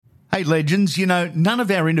Hey, legends, none of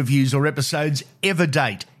our interviews or episodes ever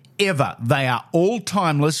date. Ever. They are all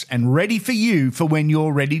timeless and ready for you for when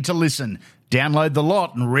you're ready to listen. Download the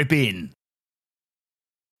lot and rip in.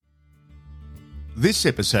 This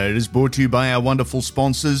episode is brought to you by our wonderful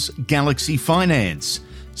sponsors, Galaxy Finance.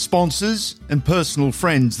 Sponsors and personal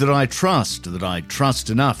friends that I trust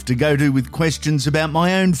enough to go to with questions about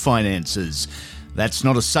my own finances. That's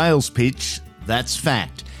not a sales pitch, that's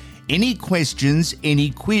fact. Any questions,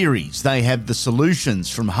 any queries, they have the solutions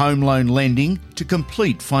from home loan lending to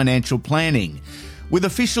complete financial planning. With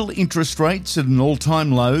official interest rates at an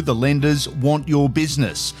all-time low, the lenders want your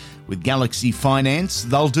business. With Galaxy Finance,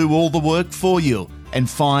 they'll do all the work for you and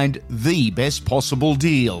find the best possible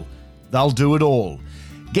deal. They'll do it all.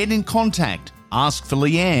 Get in contact, ask for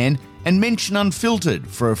Leanne, and mention Unfiltered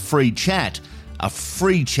for a free chat. A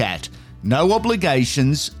free chat. No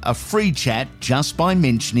obligations, a free chat just by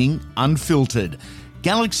mentioning Unfiltered.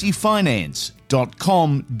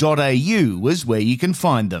 galaxyfinance.com.au is where you can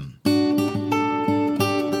find them.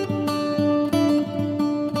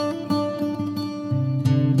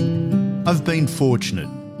 I've been fortunate,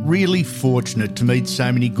 really fortunate to meet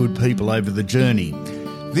so many good people over the journey.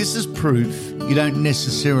 This is proof you don't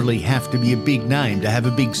necessarily have to be a big name to have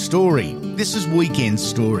a big story. This is Weekend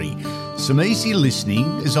Story. Some easy listening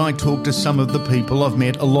as I talk to some of the people I've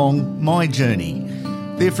met along my journey.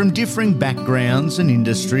 They're from differing backgrounds and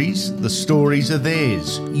industries. The stories are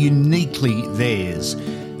theirs, uniquely theirs.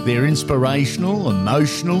 They're inspirational,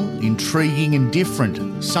 emotional, intriguing and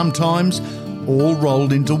different, sometimes all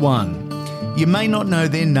rolled into one. You may not know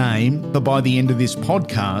their name, but by the end of this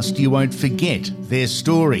podcast, you won't forget their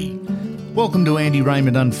story. Welcome to Andy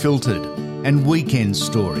Raymond Unfiltered and Weekend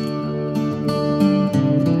Story.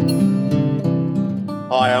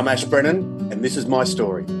 Hi, I'm Ash Brennan, and this is my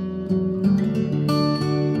story.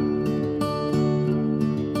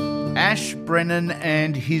 Ash Brennan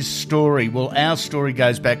and his story. Well, our story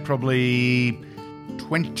goes back probably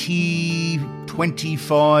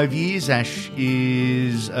 25 years. Ash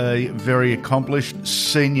is a very accomplished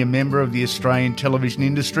senior member of the Australian television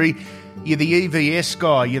industry. You're the EVS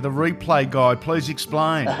guy, you're the replay guy. Please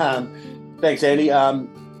explain. Thanks, Andy.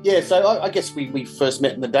 So I guess we first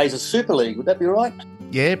met in the days of Super League. Would that be right?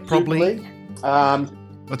 Yeah, probably.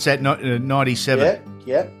 What's that, 97?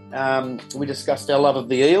 Yeah. We discussed our love of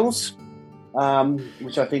the Eels,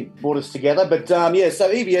 which I think brought us together. But, so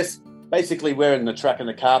EVS, basically we're in the track in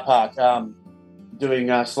the car park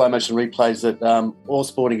doing slow motion replays at all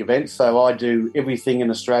sporting events. So I do everything in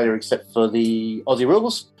Australia except for the Aussie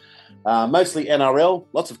rules, mostly NRL,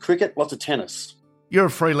 lots of cricket, lots of tennis. You're a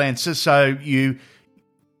freelancer, so you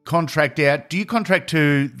contract out. Do you contract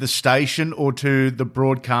to the station or to the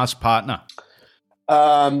broadcast partner?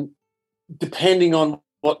 Depending on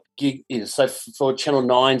what gig is. So for Channel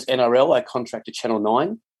 9's NRL, I contract to Channel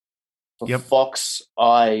 9. For Fox,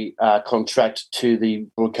 I contract to the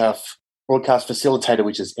broadcast facilitator,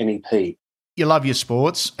 which is NEP. You love your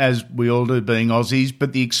sports, as we all do being Aussies,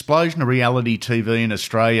 but the explosion of reality TV in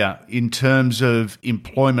Australia in terms of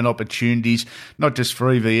employment opportunities, not just for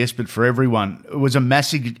EVS but for everyone, it was a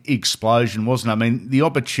massive explosion, wasn't it? I mean, the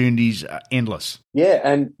opportunities are endless. Yeah,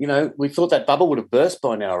 and, we thought that bubble would have burst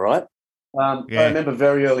by now, right? I remember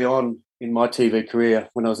very early on in my TV career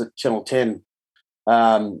when I was at Channel 10,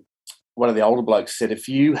 one of the older blokes said, if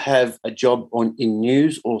you have a job in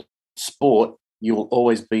news or sport, you will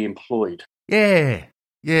always be employed. Yeah,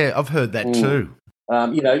 I've heard that too.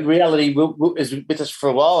 Reality is with us for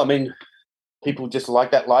a while. I mean, people just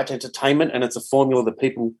like that light entertainment, and it's a formula that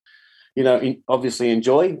people, obviously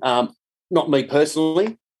enjoy. Not me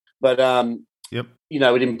personally, but,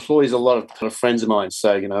 it employs a lot of kind of friends of mine.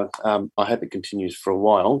 So, I hope it continues for a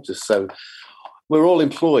while, just so we're all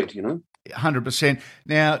employed, 100%.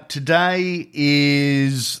 Now, today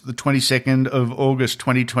is the 22nd of August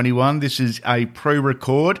 2021. This is a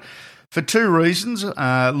pre-record for two reasons,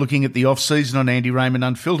 looking at the off-season on Andy Raymond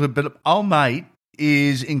Unfiltered, but old mate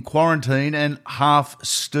is in quarantine and half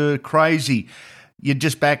stir crazy. You're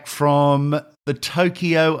just back from the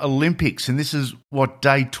Tokyo Olympics, and this is,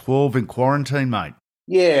 day 12 in quarantine, mate?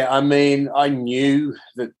 Yeah, I mean, I knew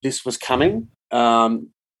that this was coming.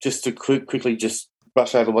 Just to quickly just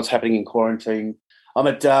brush over what's happening in quarantine. I'm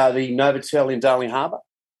at the Novotel in Darling Harbour.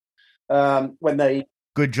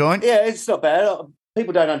 Good joint? Yeah, it's not bad.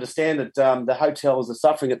 People don't understand that the hotels are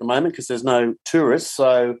suffering at the moment because there's no tourists.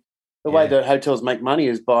 So the way that hotels make money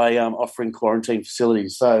is by offering quarantine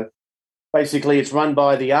facilities. So basically it's run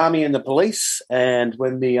by the army and the police. And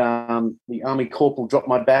when the army corporal dropped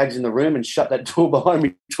my bags in the room and shut that door behind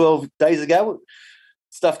me 12 days ago,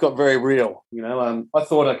 stuff got very real. I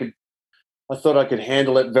thought I could I thought I could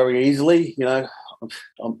handle it very easily. You know,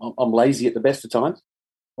 I'm lazy at the best of times.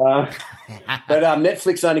 But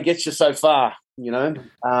Netflix only gets you so far, you know.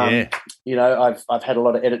 Yeah. You know, I've had a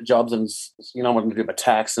lot of edit jobs, and you know, I wanted to do my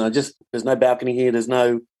tax, and there's no balcony here. There's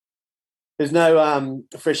no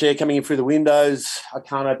fresh air coming in through the windows. I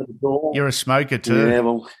can't open the door. You're a smoker too. Yeah,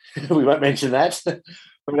 well, we won't mention that.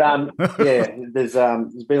 But yeah, there's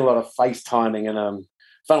been a lot of FaceTiming, and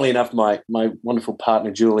funnily enough, my wonderful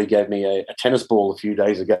partner Julie gave me a tennis ball a few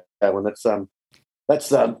days ago, and that's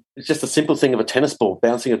it's just a simple thing of a tennis ball,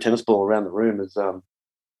 bouncing a tennis ball around the room is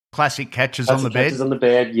classic catches on the bed. Catches on the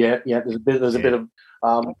bed, yeah. There's a bit of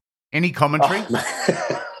any commentary.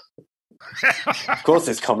 Of course,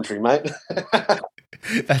 there's commentary, mate.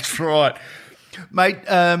 That's right, mate.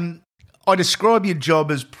 I describe your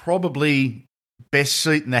job as probably best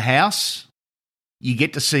seat in the house. You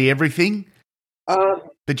get to see everything,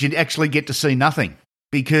 but you actually get to see nothing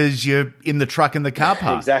because you're in the truck in the car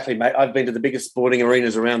park. Exactly, mate. I've been to the biggest sporting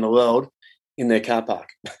arenas around the world in their car park.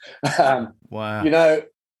 Wow. You know,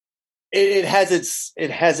 it has its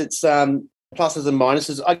pluses and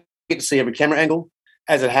minuses. I get to see every camera angle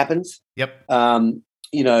as it happens. Yep.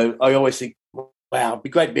 You know, I always think, wow, it'd be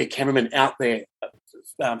great to be a cameraman out there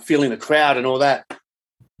feeling the crowd and all that.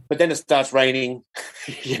 But then it starts raining,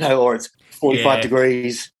 you know, or it's 45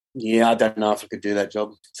 degrees. Yeah, I don't know if I could do that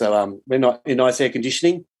job. So we're not in nice air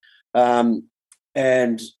conditioning.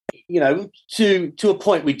 And, you know, to a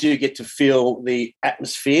point we do get to feel the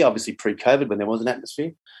atmosphere, obviously pre-COVID when there was an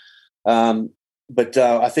atmosphere. But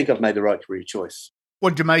I think I've made the right career choice. What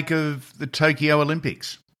did you make of the Tokyo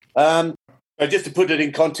Olympics? Just to put it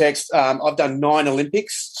in context, I've done 9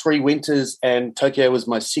 Olympics, 3 winters, and Tokyo was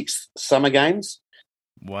my 6th summer games.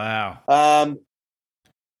 Wow.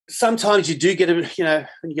 Sometimes you do get, you know,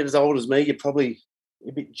 when you get as old as me, you're probably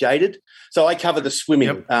a bit jaded. So I cover the swimming.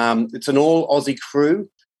 Yep. It's an all Aussie crew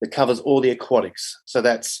that covers all the aquatics. So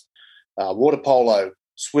that's water polo,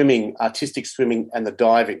 swimming, artistic swimming, and the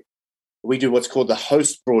diving. We do what's called the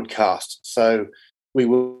host broadcast. So we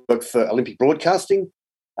work for Olympic Broadcasting.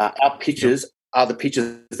 Our pitches are the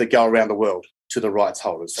pitches that go around the world to the rights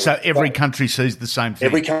holders. So every country sees the same thing?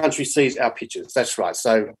 Every country sees our pitches. That's right.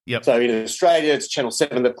 So, yep. So in Australia, it's Channel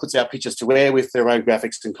 7 that puts our pitches to air with their own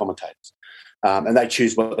graphics and commentators. And they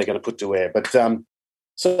choose what they're going to put to air. But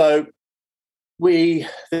so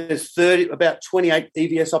there's about 28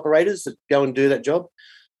 EVS operators that go and do that job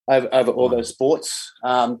over all those sports.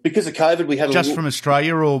 Because of COVID, we had from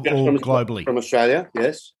Australia or globally? From Australia,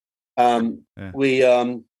 yes. We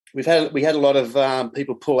had a lot of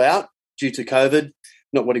people pull out due to COVID,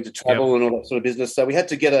 not wanting to travel and all that sort of business. So we had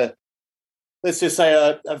to get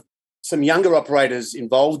some younger operators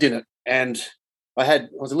involved in it, and I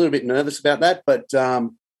was a little bit nervous about that. But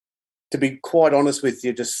to be quite honest with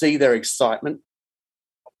you, to see their excitement,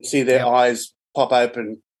 see their eyes pop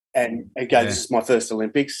open, and go, "This is my first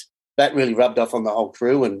Olympics," that really rubbed off on the whole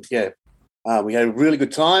crew. And we had a really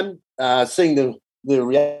good time seeing the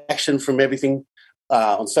reaction from everything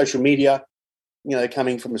on social media. You know,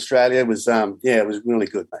 coming from Australia was, it was really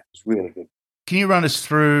good, mate. It was really good. Can you run us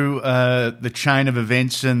through the chain of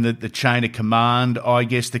events and the chain of command? I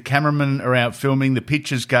guess the cameramen are out filming, the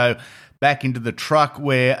pictures go back into the truck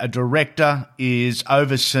where a director is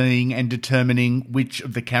overseeing and determining which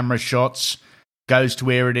of the camera shots goes to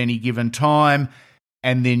air at any given time,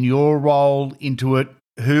 and then your role into it.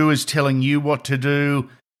 Who is telling you what to do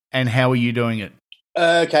and how are you doing it?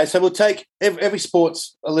 Okay, so we'll take every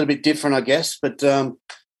sport's a little bit different, I guess, but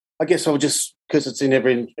I guess I'll just, because it's in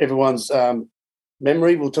everyone's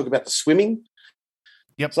memory, we'll talk about the swimming.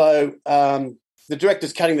 Yep. So the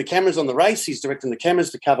director's cutting the cameras on the race. He's directing the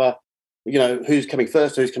cameras to cover, you know, who's coming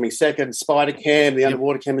first, who's coming second, spider cam, the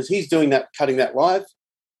underwater cameras. He's doing that, cutting that live,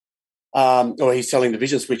 or he's telling the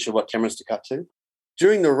vision switcher what cameras to cut to.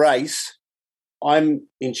 During the race, I'm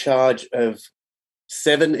in charge of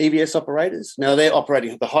 7 EVS operators. Now they're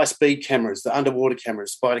operating the high-speed cameras, the underwater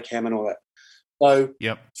cameras, spider cam and all that. So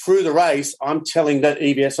through the race, I'm telling that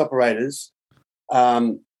EVS operators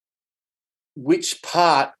which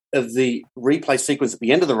part of the replay sequence at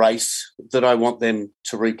the end of the race that I want them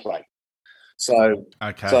to replay. So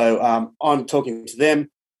I'm talking to them.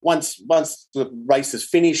 Once the race is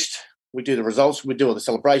finished, we do the results. We do all the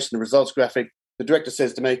celebration, the results graphic. The director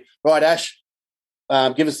says to me, "Right, Ash,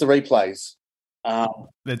 give us the replays."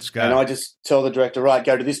 Let's go. And I just tell the director, "Right,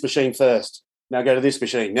 go to this machine first. Now go to this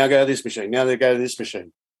machine. Now go to this machine. Now they go to this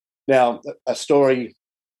machine." Now, a story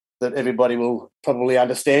that everybody will probably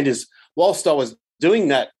understand is whilst I was doing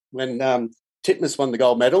that, when Titmus won the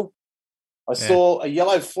gold medal, I saw a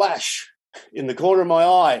yellow flash in the corner of my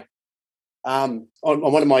eye. on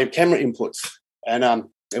one of my camera inputs, and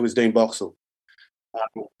it was Dean Boxall.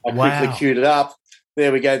 I quickly queued it up.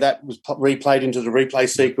 There we go. That was replayed into the replay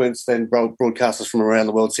sequence. Then broadcasters from around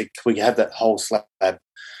the world said, "We have that whole slab,"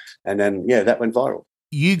 and then that went viral.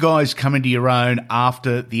 You guys come into your own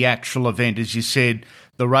after the actual event, as you said.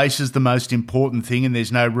 The race is the most important thing, and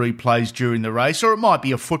there's no replays during the race, or it might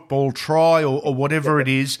be a football try or whatever it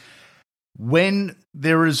is. When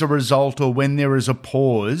there is a result or when there is a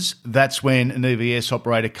pause, that's when an EVS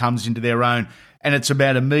operator comes into their own, and it's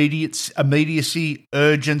about immediacy,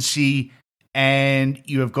 urgency, and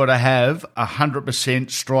you have got to have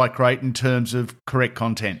 100% strike rate in terms of correct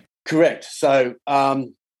content. Correct. So, for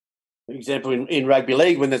example, in rugby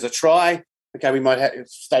league, when there's a try, okay, we might have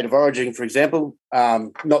state of origin, for example.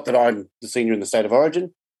 Not that I'm the senior in the state of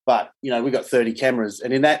origin, but, we've got 30 cameras.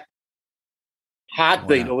 And in that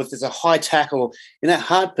heartbeat, or if there's a high tackle, in that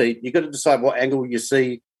heartbeat, you've got to decide what angle you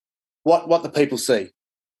see, what the people see.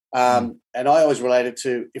 And I always related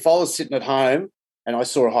to, if I was sitting at home and I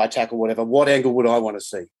saw a high tackle, whatever, what angle would I want to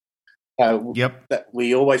see? That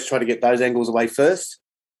we always try to get those angles away first.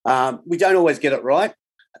 We don't always get it right,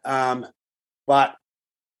 but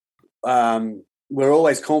we're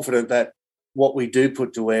always confident that what we do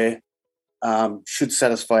put to air should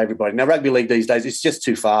satisfy everybody. Now, rugby league these days, it's just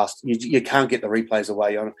too fast. You can't get the replays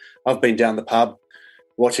away. I've been down the pub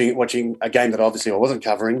watching a game that obviously I wasn't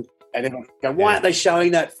covering, and then I go, why aren't they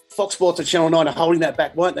showing that? Fox Sports at Channel 9 are holding that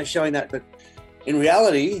back. Why aren't they showing that? But in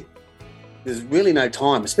reality, there's really no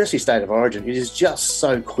time, especially State of Origin. It is just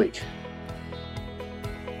so quick.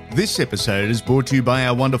 This episode is brought to you by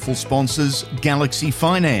our wonderful sponsors, Galaxy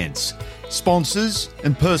Finance. Sponsors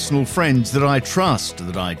and personal friends that I trust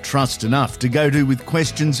enough to go to with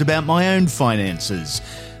questions about my own finances.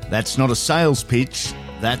 That's not a sales pitch,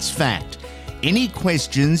 that's fact. Any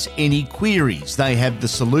questions, any queries, they have the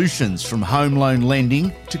solutions from home loan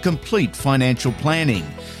lending to complete financial planning.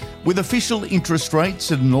 With official interest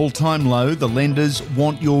rates at an all-time low, the lenders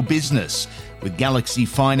want your business. With Galaxy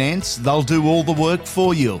Finance, they'll do all the work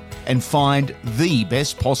for you and find the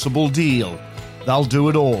best possible deal. They'll do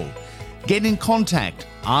it all. Get in contact,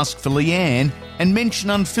 ask for Leanne, and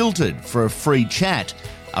mention Unfiltered for a free chat.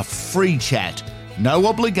 A free chat. No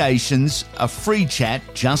obligations, a free chat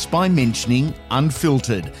just by mentioning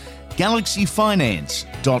Unfiltered.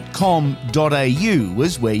 galaxyfinance.com.au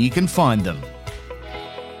is where you can find them.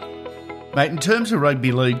 Mate, in terms of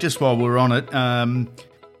rugby league, just while we're on it,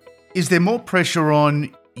 is there more pressure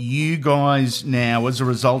on you guys now as a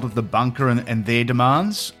result of the bunker and their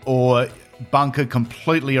demands, or bunker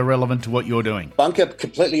completely irrelevant to what you're doing? Bunker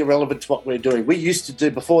completely irrelevant to what we're doing. We used to do,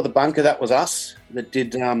 before the bunker, that was us that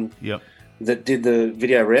did the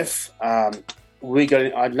video ref. I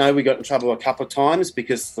know we got in trouble a couple of times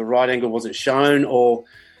because the right angle wasn't shown, or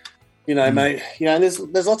mate, there's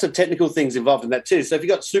lots of technical things involved in that too. So if you've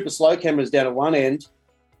got super slow cameras down at one end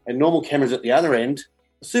and normal cameras at the other end,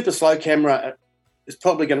 the super slow camera is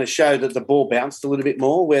probably going to show that the ball bounced a little bit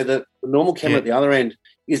more, where the normal camera at the other end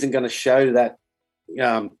isn't going to show that,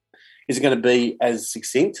 isn't going to be as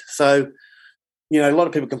succinct. So, a lot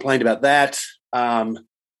of people complained about that.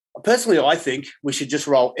 Personally, I think we should just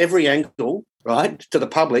roll every angle, right, to the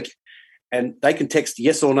public, and they can text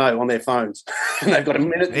yes or no on their phones. And they've got a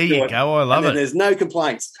minute to do it. There you go. I love it. There's no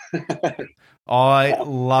complaints. I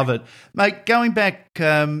love it. Mate, going back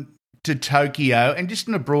to Tokyo, and just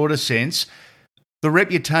in a broader sense, the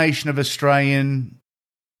reputation of Australian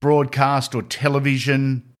broadcast or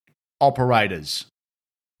television operators.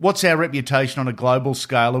 What's our reputation on a global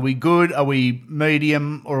scale? Are we good? Are we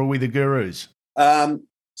medium? Or are we the gurus?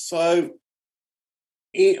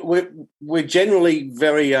 We're generally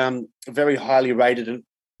very very highly rated, and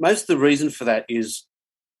most of the reason for that is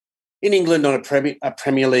in England on a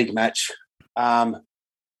Premier League match,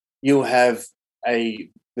 you'll have the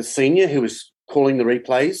senior who is calling the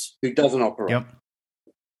replays who doesn't operate. Yep.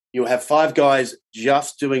 You'll have 5 guys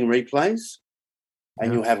just doing replays,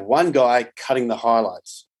 and you'll have 1 guy cutting the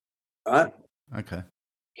highlights. Right? Okay.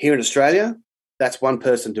 Here in Australia, that's 1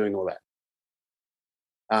 person doing all that.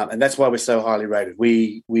 And that's why we're so highly rated.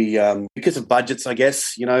 We because of budgets, I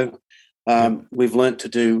guess, we've learnt to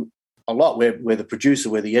do a lot. We're the producer,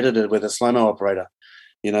 we're the editor, we're the slow-mo operator,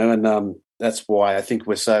 and that's why I think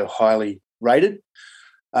we're so highly rated.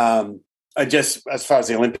 And just as far as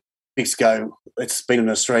the Olympics go, it's been an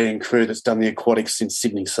Australian crew that's done the aquatics since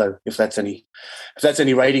Sydney. So if that's any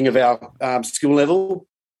rating of our skill level,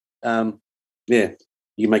 you can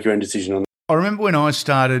make your own decision on that. I remember when I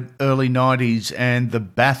started early 90s and the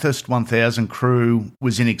Bathurst 1000 crew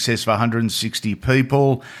was in excess of 160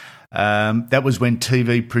 people. That was when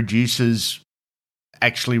TV producers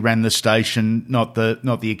actually ran the station, not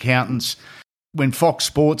the accountants. When Fox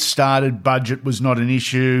Sports started, budget was not an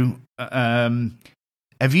issue.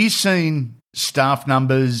 Have you seen staff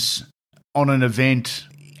numbers on an event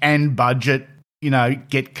and budget,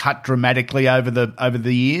 get cut dramatically over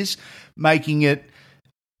the years, making it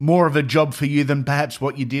more of a job for you than perhaps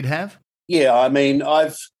what you did have? Yeah, I mean,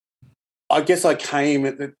 I guess I came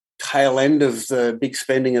at the tail end of the big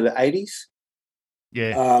spending of the 80s.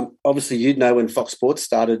 Yeah. Obviously, you'd know when Fox Sports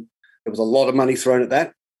started, there was a lot of money thrown at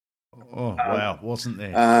that. Oh, wow, wasn't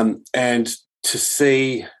there? And to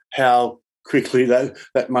see how quickly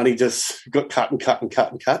that money just got cut and cut and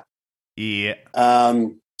cut and cut. Yeah.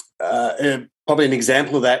 Probably an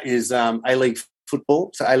example of that is A-League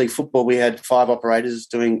football. So A-League football, we had 5 operators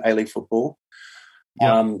doing A-League football.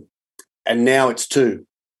 Yep. And now it's 2,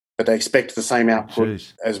 but they expect the same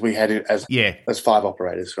output as we had as 5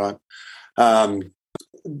 operators, right?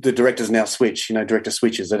 The directors now switch, director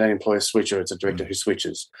switches. They don't employ a switcher. It's a director who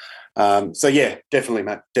switches. So, yeah, definitely,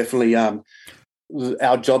 Matt. Definitely our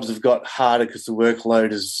jobs have got harder because the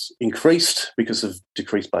workload has increased because of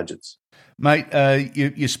decreased budgets. Mate,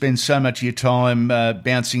 you spend so much of your time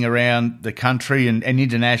bouncing around the country and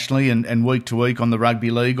internationally and week to week on the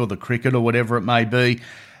rugby league or the cricket or whatever it may be.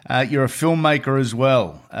 You're a filmmaker as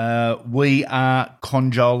well. We Are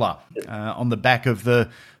Conjola, on the back of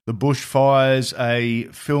the bushfires,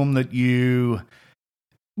 a film that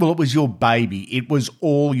it was your baby. It was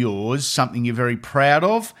all yours, something you're very proud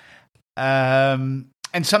of, and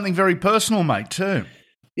something very personal, mate, too.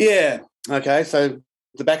 Yeah. Okay. So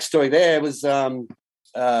the backstory there was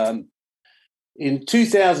in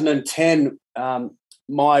 2010,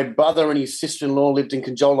 my brother and his sister-in-law lived in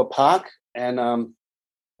Conjola Park, and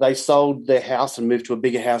they sold their house and moved to a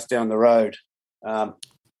bigger house down the road.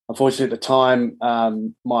 Unfortunately, at the time,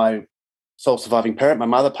 my sole surviving parent, my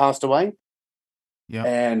mother, passed away. Yeah.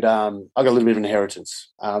 And I got a little bit of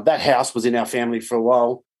inheritance. That house was in our family for a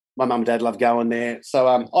while. My mum and dad loved going there. So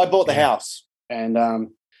I bought the house. And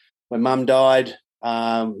when mum died,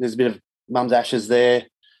 there's a bit of mum's ashes there.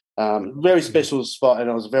 Very special spot, and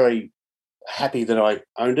I was very happy that I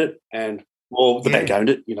owned it. The bank owned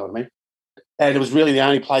it, you know what I mean? And it was really the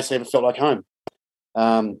only place I ever felt like home.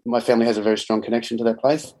 My family has a very strong connection to that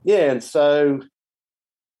place. Yeah, and so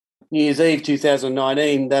New Year's Eve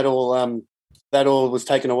 2019, that all was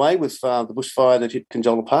taken away with the bushfire that hit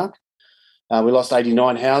Conjola Park. We lost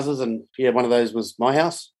 89 houses, and one of those was my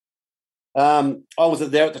house. I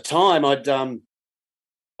wasn't there at the time. I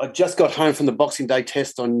just got home from the Boxing Day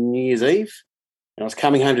test on New Year's Eve, and I was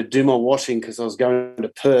coming home to do my washing because I was going to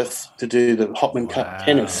Perth to do the Hopman Cup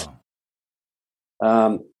tennis.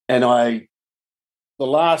 And the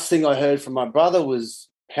last thing I heard from my brother was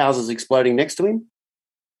houses exploding next to him.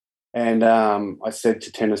 And I said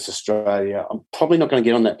to Tennis Australia, I'm probably not going to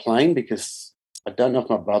get on that plane because I don't know if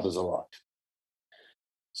my brother's alive.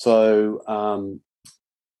 So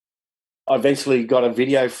I eventually got a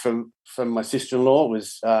video from my sister-in-law. It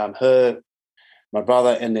was her, my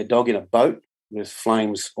brother, and their dog in a boat with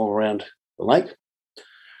flames all around the lake.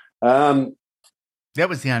 That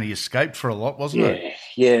was the only escape for a lot, wasn't it?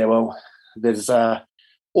 Yeah, well, there's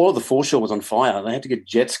all of the foreshore was on fire. They had to get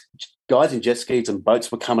guys in jet skis and boats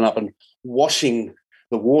were coming up and washing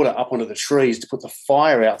the water up onto the trees to put the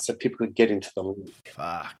fire out so people could get into the lake.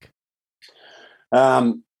 Fuck.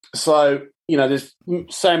 So, there's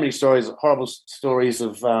so many stories, horrible stories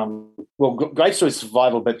of, great stories of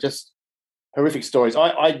survival, but just horrific stories.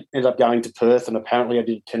 I ended up going to Perth, and apparently I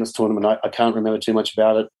did a tennis tournament. I can't remember too much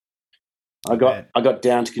about it. I got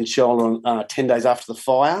down to Conjola 10 days after the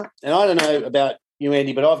fire. And I don't know about you,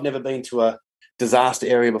 Andy, but I've never been to a disaster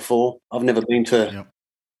area before. I've never been to,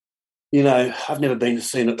 I've never been to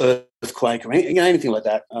see an earthquake or anything like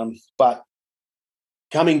that. But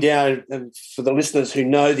coming down, and for the listeners who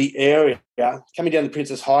know the area, coming down the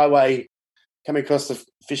Princess Highway, coming across the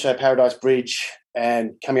Fisher Paradise Bridge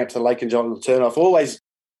and coming up to the Lake Conjola turn-off, always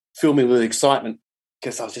filled me with excitement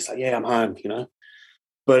because I was just like, I'm home,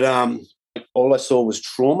 But all I saw was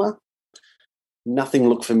trauma. Nothing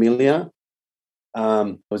looked familiar.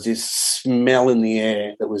 There was this smell in the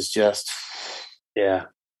air that was just, it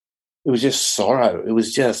was just sorrow. It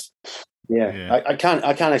was just, I can't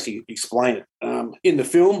actually explain it. In the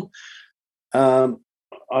film,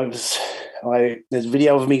 there's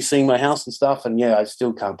video of me seeing my house and stuff, and I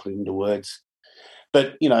still can't put it into words.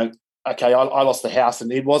 But I lost the house,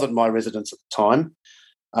 and it wasn't my residence at the time.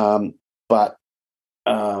 But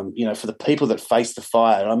for the people that faced the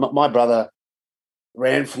fire, my brother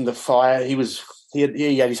ran from the fire. He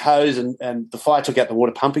had his hose, and the fire took out the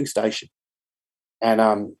water pumping station.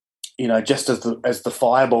 And just as the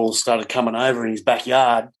fireballs started coming over in his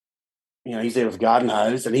backyard, he's there with a garden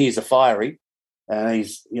hose and he's a fiery, and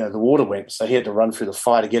he's, the water went, so he had to run through the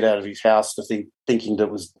fire to get out of his house thinking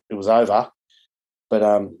that it was over.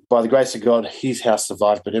 But by the grace of God, his house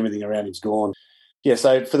survived, but everything around him's gone. Yeah,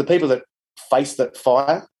 so for the people that face that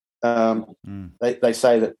fire, they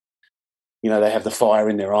say that, they have the fire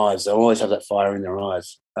in their eyes. They always have that fire in their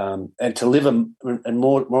eyes. And to live, and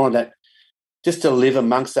more on that, just to live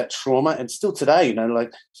amongst that trauma, and still today,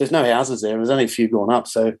 there's no houses there. There's only a few gone up.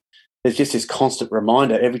 So there's just this constant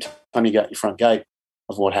reminder every time you go out your front gate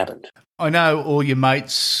of what happened. I know all your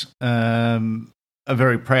mates are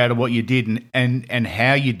very proud of what you did and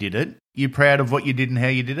how you did it. You proud of what you did and how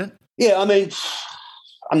you did it? Yeah, I mean,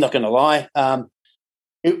 I'm not going to lie.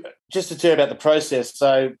 Just to tell you about the process,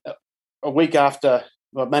 so a week after,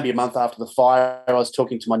 well, maybe a month after the fire, I was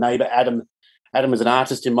talking to my neighbour, Adam. Adam is an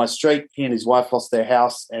artist in my street. He and his wife lost their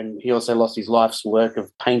house, and he also lost his life's work of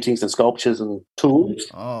paintings and sculptures and tools.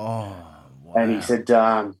 Oh, wow. And he said,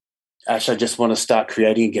 Ash, I just want to start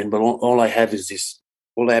creating again, but all I have is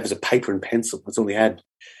a paper and pencil. That's all he had.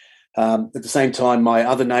 At the same time, my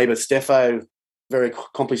other neighbour, Steffo, very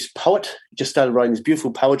accomplished poet, just started writing this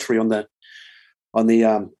beautiful poetry on the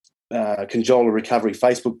Conjola Recovery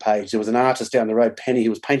Facebook page. There was an artist down the road, Penny, who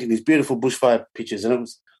was painting these beautiful bushfire pictures, and it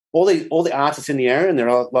was all the artists in the area, and there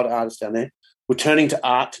are a lot of artists down there, were turning to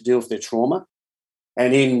art to deal with their trauma.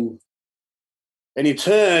 And in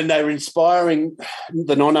turn, they were inspiring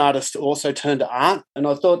the non-artists to also turn to art. And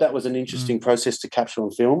I thought that was an interesting process to capture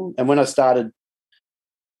on film. And when I started,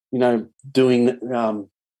 doing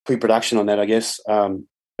pre-production on that, I guess,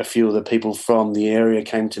 a few of the people from the area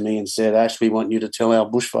came to me and said, Ash, we want you to tell our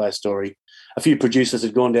bushfire story. A few producers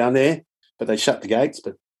had gone down there, but they shut the gates.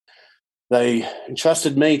 But they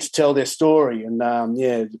entrusted me to tell their story. And,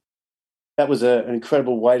 that was an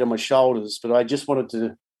incredible weight on my shoulders. But I just wanted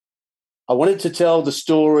to tell the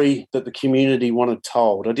story that the community wanted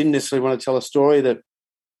told. I didn't necessarily want to tell a story that,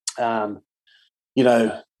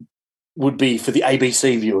 would be for the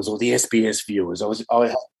ABC viewers or the SBS viewers.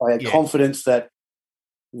 I had confidence that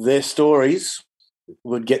their stories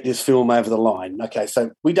would get this film over the line. Okay,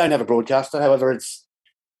 so we don't have a broadcaster. However, it's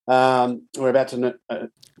we're about to.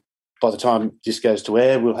 By the time this goes to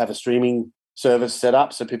air, we'll have a streaming service set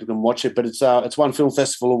up so people can watch it. But it's won film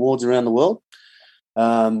festival awards around the world.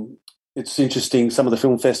 It's interesting. Some of the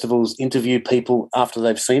film festivals interview people after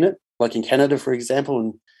they've seen it, like in Canada, for example,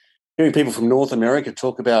 and hearing people from North America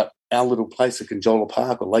talk about our little place at Conjola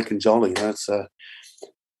Park or Lake Conjola.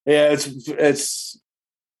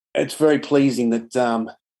 It's very pleasing that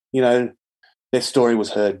their story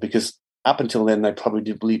was heard, because up until then they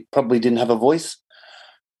probably didn't have a voice.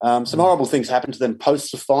 Some horrible things happened to them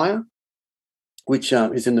post the fire, which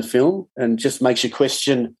is in the film, and just makes you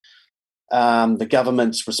question the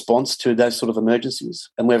government's response to those sort of emergencies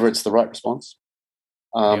and whether it's the right response.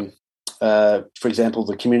 For example,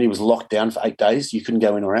 the community was locked down for 8 days. You couldn't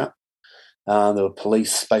go in or out. There were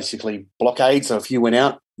police basically blockades. So if you went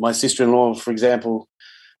out, my sister-in-law, for example,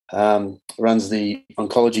 runs the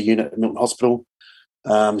oncology unit at Milton Hospital.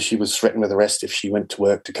 She was threatened with arrest if she went to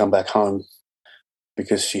work to come back home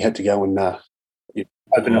because she had to go and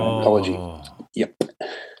open up oncology. Yep.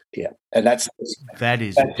 Yeah. And that's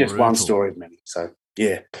just one story of many. So,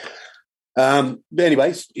 yeah. But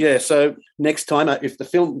anyways, yeah, so next time, if the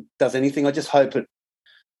film does anything, I just hope it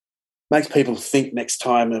makes people think next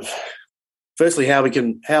time of, firstly, how we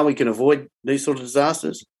can avoid these sort of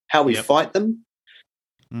disasters, how we fight them,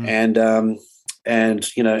 and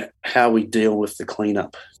how we deal with the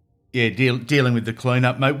cleanup. Yeah, dealing with the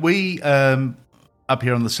cleanup, mate. We up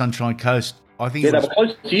here on the Sunshine Coast, I think they were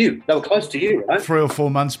close to you. They were close to you, right? 3 or 4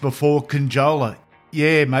 months before Conjola.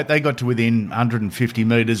 Yeah, mate, they got to within 150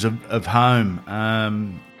 metres of home,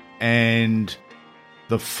 and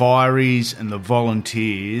the fireys and the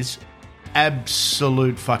volunteers,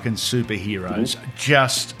 absolute fucking superheroes,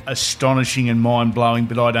 just astonishing and mind-blowing,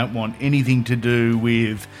 but I don't want anything to do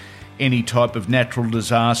with any type of natural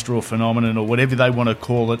disaster or phenomenon or whatever they want to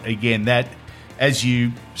call it. Again, that, as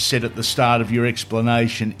you said at the start of your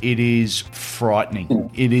explanation, it is frightening.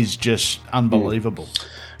 It is just unbelievable.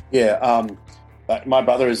 Yeah, my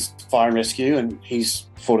brother is fire and rescue, and he's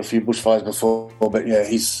fought a few bushfires before. But yeah,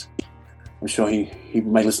 I'm sure he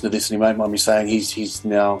may listen to this and he won't mind me saying he's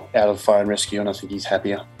now out of fire and rescue, and I think he's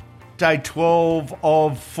happier. Day 12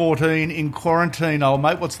 of 14 in quarantine, old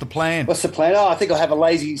mate. What's the plan? What's the plan? I think I'll have a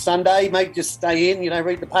lazy Sunday, mate. Just stay in,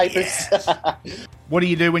 read the papers. Yeah. What do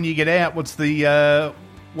you do when you get out? What's the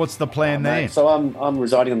plan there? Mate, so I'm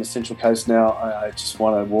residing on the Central Coast now. I just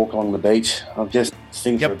want to walk along the beach. I'm just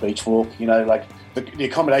sitting for a beach walk. the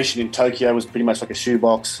accommodation in Tokyo was pretty much like a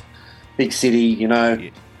shoebox, big city,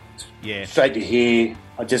 Yeah. straight to here.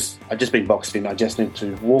 I just been boxed in. I just need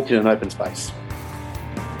to walk in an open space.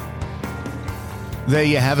 There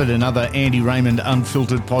you have it, another Andy Raymond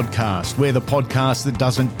Unfiltered podcast. We're the podcast that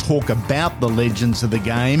doesn't talk about the legends of the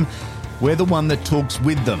game. We're the one that talks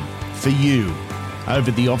with them, for you.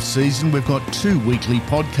 Over the off-season, we've got 2 weekly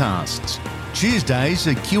podcasts. Tuesday's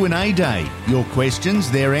a Q&A day. Your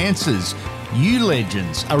questions, their answers. You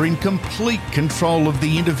legends are in complete control of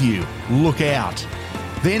the interview. Look out.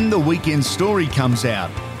 Then the weekend story comes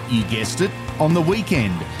out. You guessed it, on the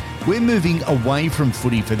weekend. We're moving away from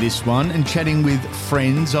footy for this one and chatting with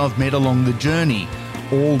friends I've met along the journey,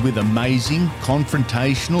 all with amazing,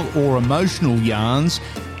 confrontational or emotional yarns.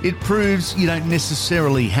 It proves you don't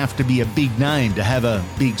necessarily have to be a big name to have a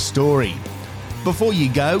big story. Before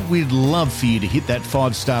you go, we'd love for you to hit that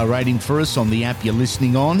 5-star rating for us on the app you're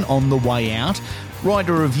listening on the way out. Write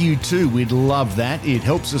a review too, we'd love that. It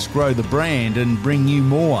helps us grow the brand and bring you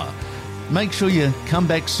more. Make sure you come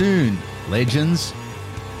back soon, legends.